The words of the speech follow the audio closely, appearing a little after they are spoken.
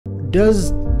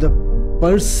Does the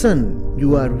person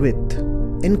you are with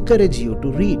encourage you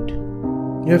to read?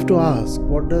 You have to ask,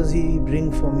 what does he bring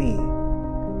for me?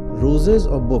 Roses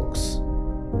or books?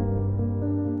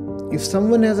 If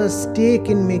someone has a stake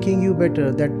in making you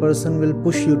better, that person will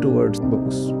push you towards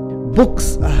books.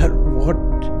 Books are what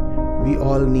we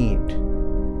all need.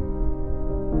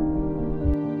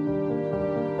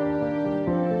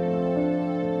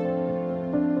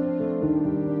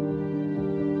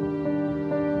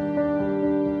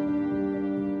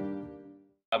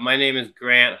 My name is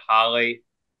Grant Holly.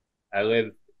 I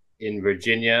live in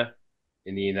Virginia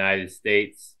in the United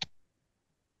States.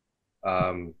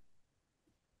 It's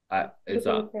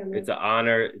an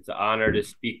honor to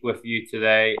speak with you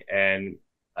today, and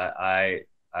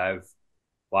I've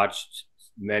watched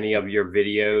many of your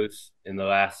videos in the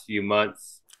last few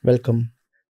months. Welcome.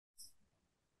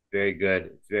 Very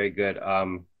good. Very good.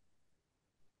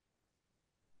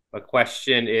 My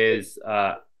question is,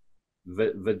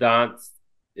 Vedanta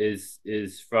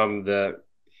is from the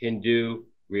Hindu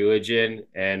religion,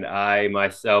 and I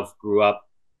myself grew up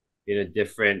in a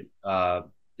different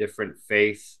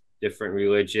faith, different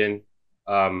religion.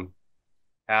 How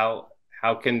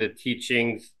can the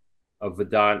teachings of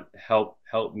Vedanta help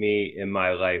me in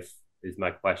my life is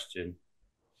my question.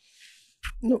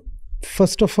 No,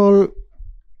 first of all,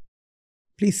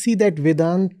 please see that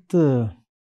Vedanta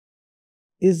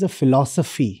is a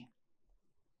philosophy.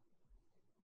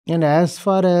 And as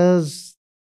far as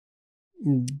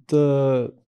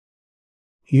the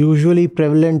usually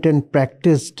prevalent and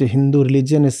practiced Hindu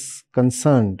religion is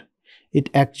concerned, it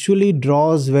actually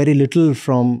draws very little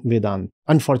from Vedanta,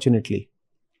 unfortunately.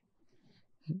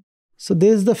 So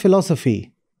there is the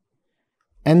philosophy,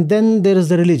 and then there is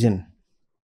the religion.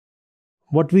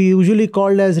 What we usually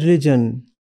call as religion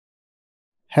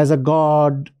has a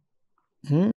god,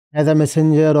 has a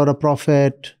messenger or a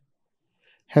prophet,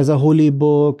 has a holy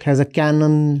book, has a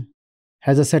canon,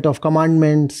 has a set of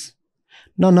commandments.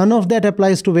 Now, none of that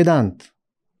applies to Vedanta.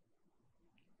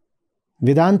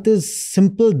 Vedanta is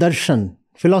simple darshan,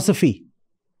 philosophy.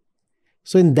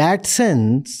 So, in that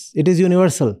sense, it is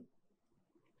universal.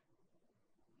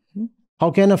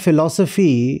 How can a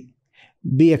philosophy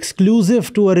be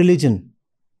exclusive to a religion?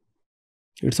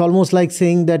 It's almost like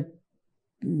saying that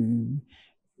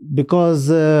because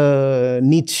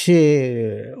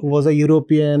Nietzsche was a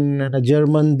European and a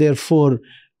German, therefore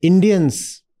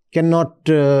Indians cannot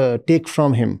take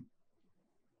from him.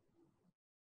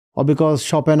 Or because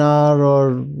Schopenhauer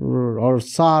or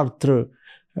Sartre,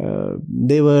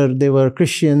 they were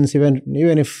Christians,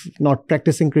 even if not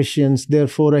practicing Christians,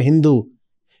 therefore a Hindu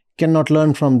cannot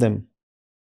learn from them.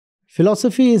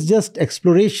 Philosophy is just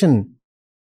exploration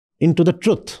into the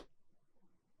truth.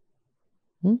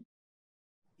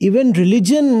 Even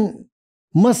religion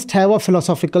must have a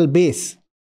philosophical base.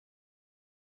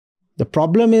 The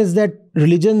problem is that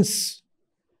religions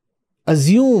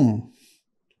assume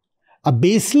a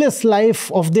baseless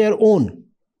life of their own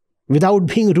without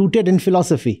being rooted in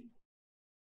philosophy.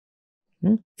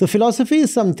 So philosophy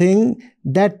is something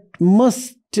that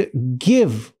must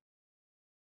give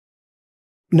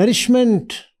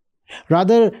nourishment,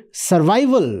 rather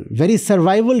survival, very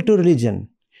survival to religion.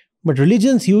 But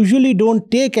religions usually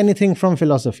don't take anything from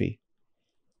philosophy.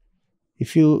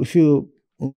 If you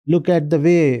look at the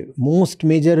way most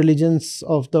major religions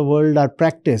of the world are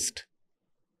practiced,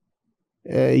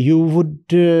 you would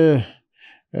be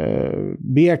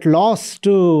at loss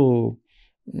to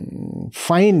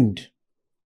find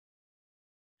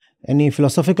any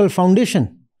philosophical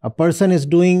foundation. A person is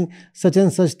doing such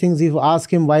and such things. If you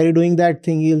ask him, why are you doing that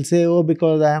thing? He'll say, oh,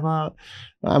 because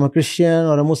I'm a Christian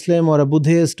or a Muslim or a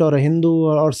Buddhist or a Hindu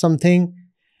or something.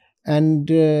 And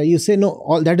you say,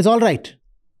 no, that is all right.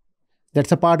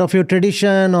 That's a part of your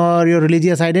tradition or your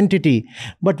religious identity.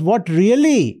 But what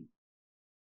really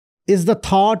is the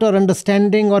thought or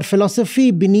understanding or philosophy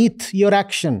beneath your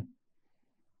action?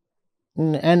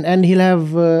 And he'll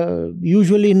have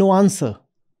usually no answer.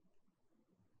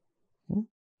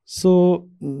 So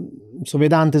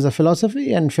Vedanta is a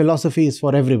philosophy, and philosophy is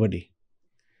for everybody.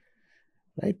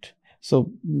 Right?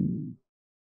 So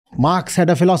Marx had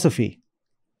a philosophy.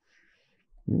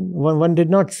 One did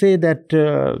not say that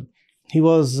he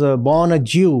was born a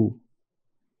Jew,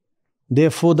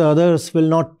 therefore the others will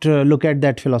not look at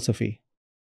that philosophy.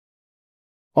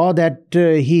 Or that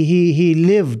he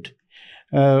lived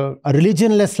a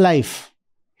religionless life,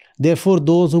 therefore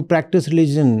those who practice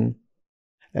religion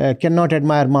cannot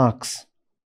admire Marx.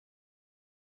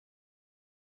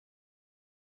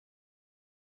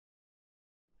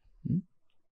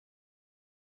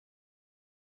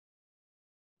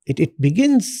 It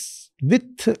begins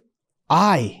with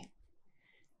I.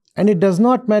 And it does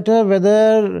not matter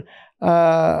whether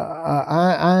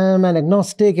I am an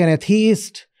agnostic, an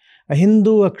atheist, a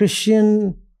Hindu, a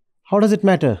Christian. How does it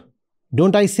matter?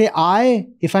 Don't I say I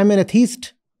if I'm an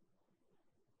atheist?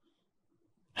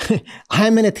 I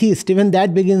am an atheist. Even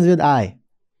that begins with I.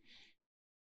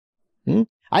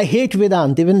 I hate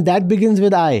Vedanta. Even that begins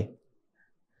with I.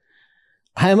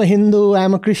 I am a Hindu. I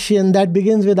am a Christian. That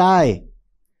begins with I.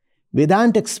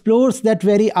 Vedanta explores that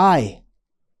very I.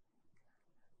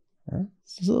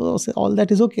 So all that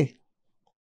is okay.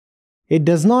 It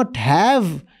does not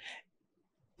have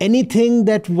anything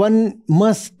that one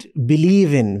must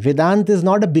believe in. Vedanta is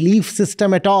not a belief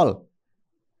system at all.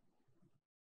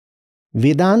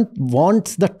 Vedanta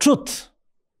wants the truth,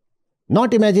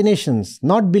 not imaginations,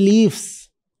 not beliefs.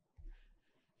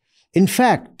 In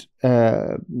fact,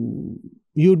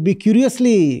 you'd be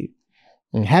curiously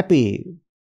happy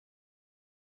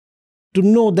to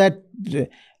know that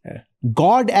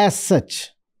God as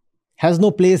such has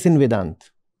no place in Vedanta.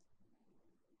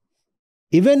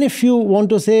 Even if you want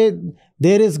to say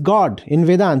there is God in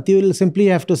Vedanta, you will simply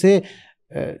have to say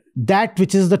that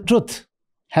which is the truth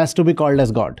has to be called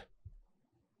as God.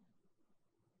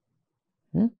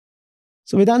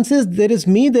 So Vedanta says there is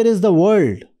me, there is the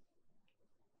world.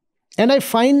 And I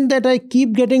find that I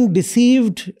keep getting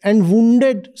deceived and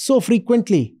wounded so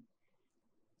frequently.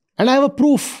 And I have a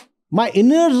proof. My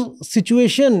inner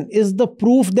situation is the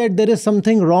proof that there is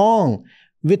something wrong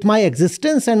with my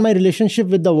existence and my relationship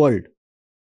with the world.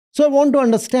 So I want to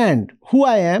understand who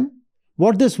I am,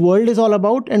 what this world is all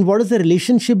about, and what is the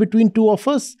relationship between two of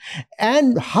us,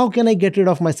 and how can I get rid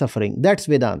of my suffering. That's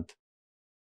Vedanta.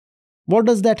 What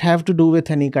does that have to do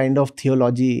with any kind of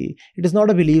theology? It is not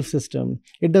a belief system.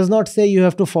 It does not say you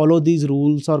have to follow these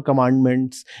rules or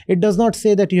commandments. It does not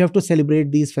say that you have to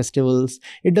celebrate these festivals.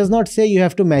 It does not say you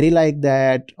have to marry like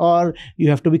that or you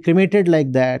have to be cremated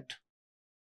like that.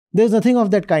 There's nothing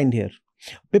of that kind here.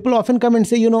 People often come and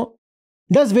say,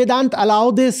 does Vedanta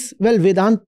allow this? Well,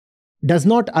 Vedanta does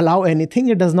not allow anything.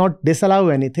 It does not disallow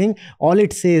anything. All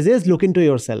it says is look into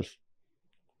yourself.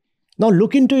 Now,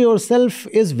 look into yourself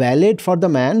is valid for the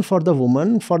man, for the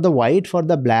woman, for the white, for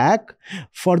the black,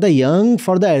 for the young,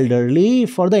 for the elderly,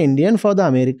 for the Indian, for the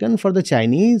American, for the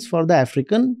Chinese, for the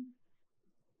African.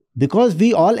 Because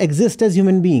we all exist as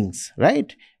human beings,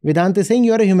 right? Vedanta is saying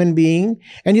you are a human being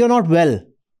and you are not well.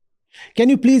 Can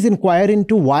you please inquire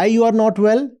into why you are not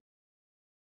well?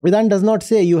 Vedanta does not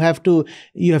say you have to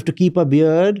keep a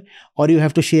beard, or you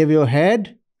have to shave your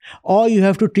head, or you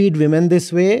have to treat women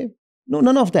this way. No,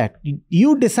 none of that.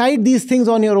 You decide these things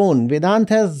on your own.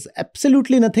 Vedanta has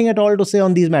absolutely nothing at all to say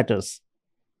on these matters.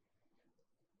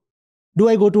 Do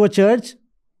I go to a church?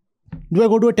 Do I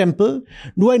go to a temple?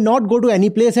 Do I not go to any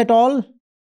place at all?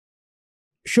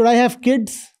 Should I have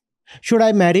kids? Should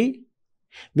I marry?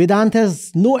 Vedanta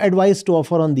has no advice to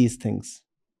offer on these things.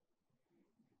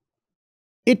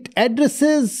 It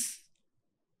addresses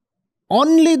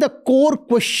only the core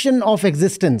question of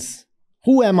existence.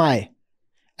 Who am I?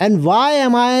 And why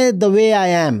am I the way I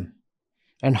am?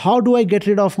 And how do I get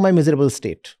rid of my miserable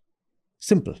state?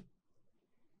 Simple.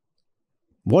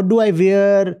 What do I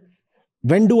wear?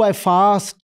 When do I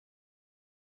fast?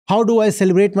 How do I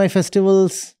celebrate my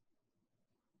festivals?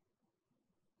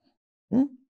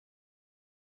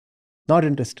 Not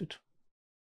interested.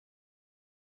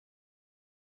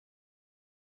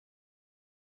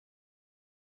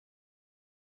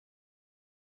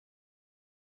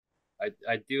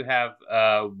 I do have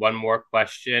one more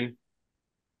question.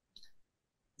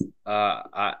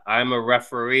 I'm a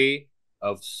referee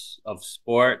of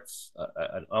sports,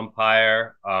 an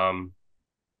umpire.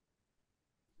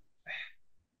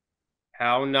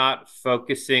 How not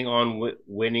focusing on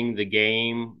winning the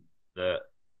game, the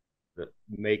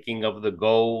making of the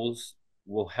goals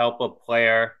will help a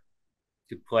player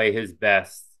to play his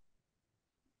best.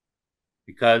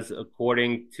 Because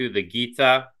according to the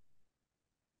Gita,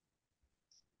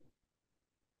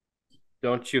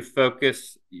 don't you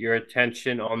focus your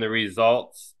attention on the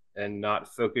results and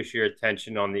not focus your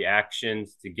attention on the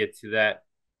actions to get to that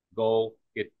goal,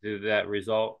 get to that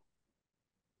result?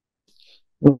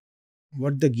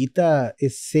 What the Gita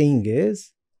is saying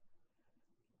is,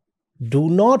 do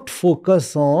not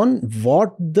focus on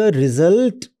what the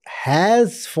result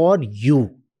has for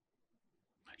you.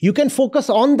 You can focus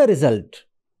on the result,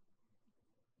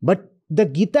 but the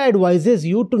Gita advises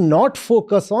you to not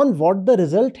focus on what the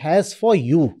result has for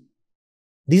you.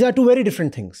 These are two very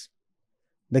different things.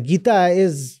 The Gita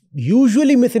is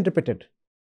usually misinterpreted.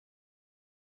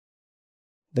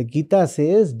 The Gita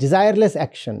says desireless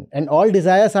action, and all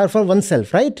desires are for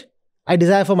oneself, right? I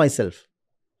desire for myself.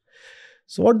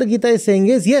 So what the Gita is saying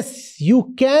is, yes,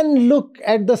 you can look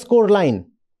at the score line.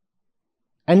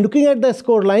 And looking at the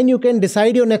score line, you can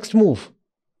decide your next move,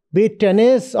 be it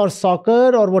tennis or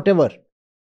soccer or whatever.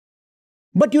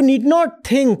 But you need not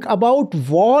think about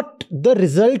what the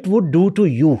result would do to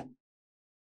you.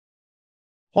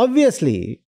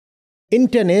 Obviously, in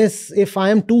tennis, if I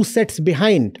am 2 sets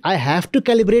behind, I have to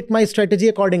calibrate my strategy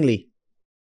accordingly.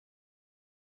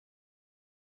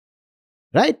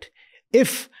 Right?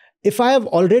 If I have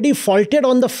already faulted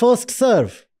on the first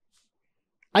serve,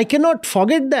 I cannot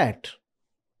forget that.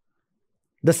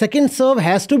 The second serve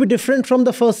has to be different from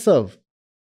the first serve.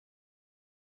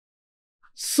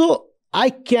 So I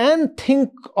can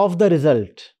think of the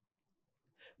result,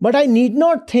 but I need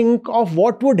not think of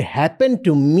what would happen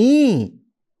to me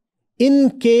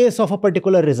in case of a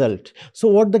particular result. So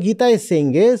what the Gita is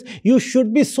saying is, you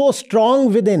should be so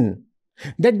strong within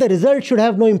that the result should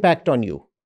have no impact on you.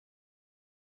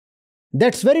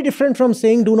 That's very different from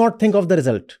saying do not think of the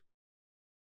result.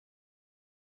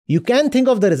 You can think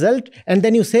of the result and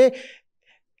then you say,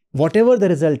 whatever the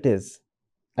result is,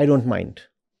 I don't mind.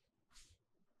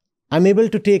 I'm able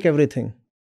to take everything.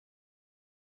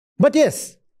 But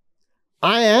yes,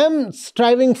 I am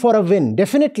striving for a win,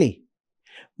 definitely.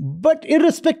 But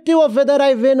irrespective of whether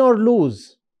I win or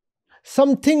lose,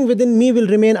 something within me will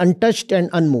remain untouched and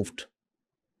unmoved.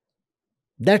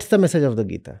 That's the message of the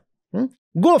Gita.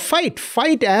 Go fight.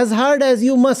 Fight as hard as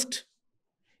you must.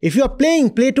 If you are playing,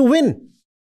 play to win.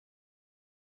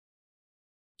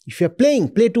 If you are playing,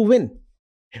 play to win.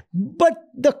 But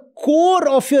the core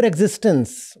of your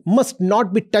existence must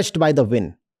not be touched by the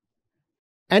win.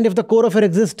 And if the core of your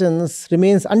existence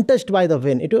remains untouched by the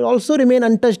win, it will also remain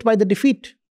untouched by the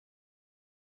defeat.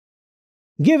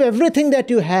 Give everything that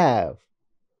you have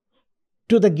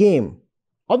to the game.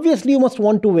 Obviously, you must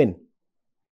want to win.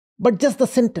 But just the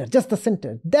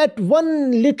center. That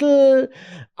one little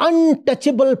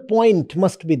untouchable point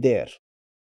must be there.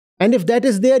 And if that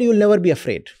is there, you will never be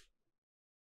afraid.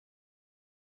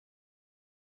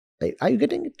 Are you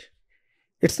getting it?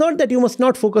 It's not that you must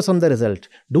not focus on the result.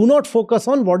 Do not focus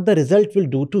on what the result will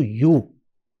do to you.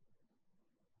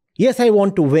 Yes, I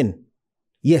want to win.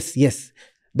 Yes.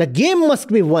 The game must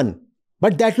be won,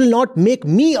 but that will not make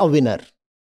me a winner.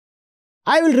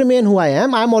 I will remain who I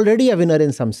am. I am already a winner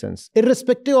in some sense.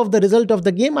 Irrespective of the result of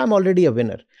the game, I am already a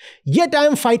winner. Yet I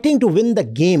am fighting to win the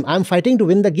game. I am fighting to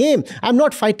win the game. I am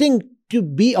not fighting to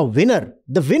be a winner.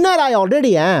 The winner I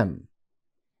already am.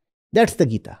 That's the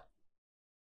Gita.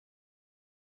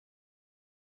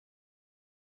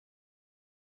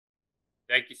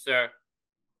 Thank you, sir.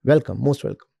 Welcome, most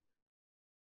welcome.